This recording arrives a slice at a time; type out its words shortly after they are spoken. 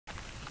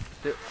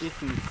They're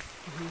eating.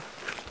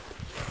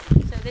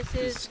 So this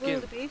is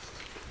wildebeest.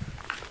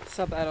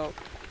 Sub-adult.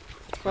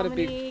 How Quite a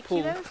big many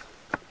pool. kilos?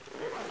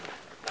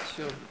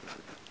 Sure.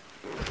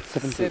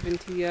 70.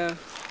 70, yeah.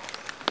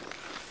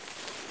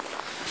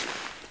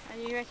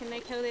 And you reckon they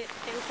killed it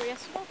day before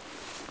yesterday?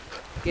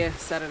 Yeah,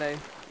 Saturday.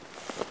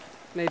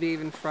 Maybe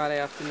even Friday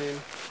afternoon.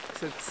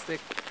 So it's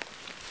like,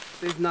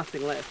 there's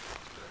nothing left.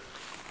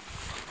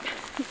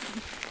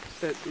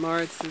 But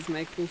Mauritz is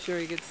making sure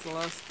he gets the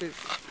last bit.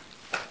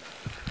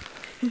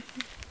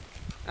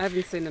 I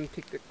haven't seen them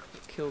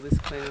kill this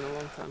clean in a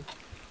long time.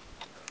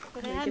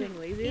 But they They're hadn't getting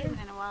lazier? eaten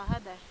in a while,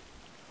 had they?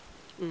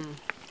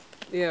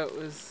 Yeah, it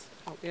was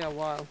a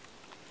while.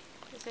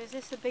 So is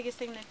this the biggest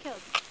thing they've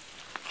killed?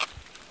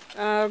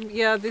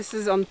 Yeah, this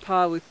is on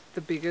par with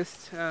the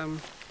biggest. I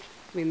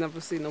mean,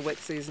 obviously in the wet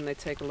season they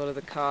take a lot of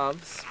the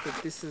calves,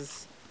 but this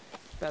is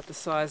about the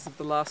size of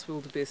the last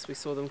wildebeest we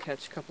saw them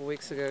catch a couple of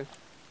weeks ago.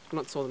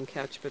 Not saw them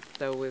catch, but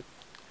they were with.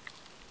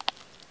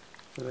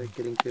 So they're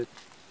getting good.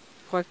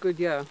 Quite good,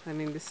 yeah. I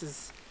mean, this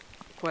is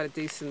quite a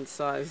decent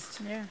sized.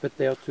 Yeah. But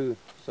they are two,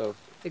 so.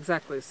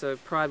 Exactly, so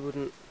pride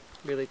wouldn't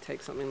really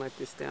take something like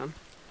this down.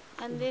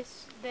 And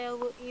this,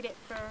 they'll eat it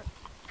for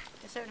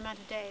a certain amount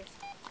of days?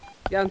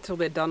 Yeah, until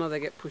they're done or they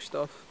get pushed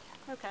off.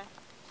 Okay.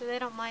 So they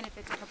don't mind if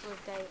it's a couple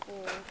of days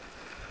old?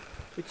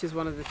 Which is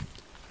one of the...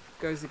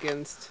 goes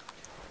against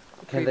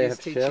the Can they previous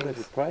have shared it teachings.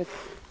 with pride?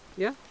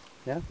 Yeah.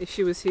 Yeah? If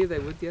she was here, they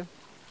would, yeah.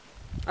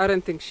 I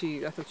don't think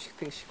she... I thought she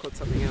thinks she caught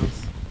something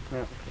else.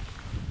 Yeah.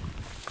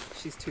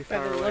 She's too By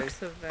far the away.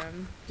 looks of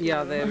them.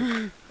 Yeah, they're...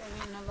 They've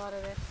eaten a lot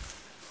of it.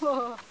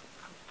 Whoa.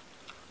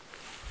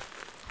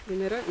 I mean,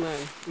 they don't know.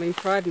 I mean,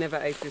 Pride never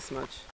ate this much.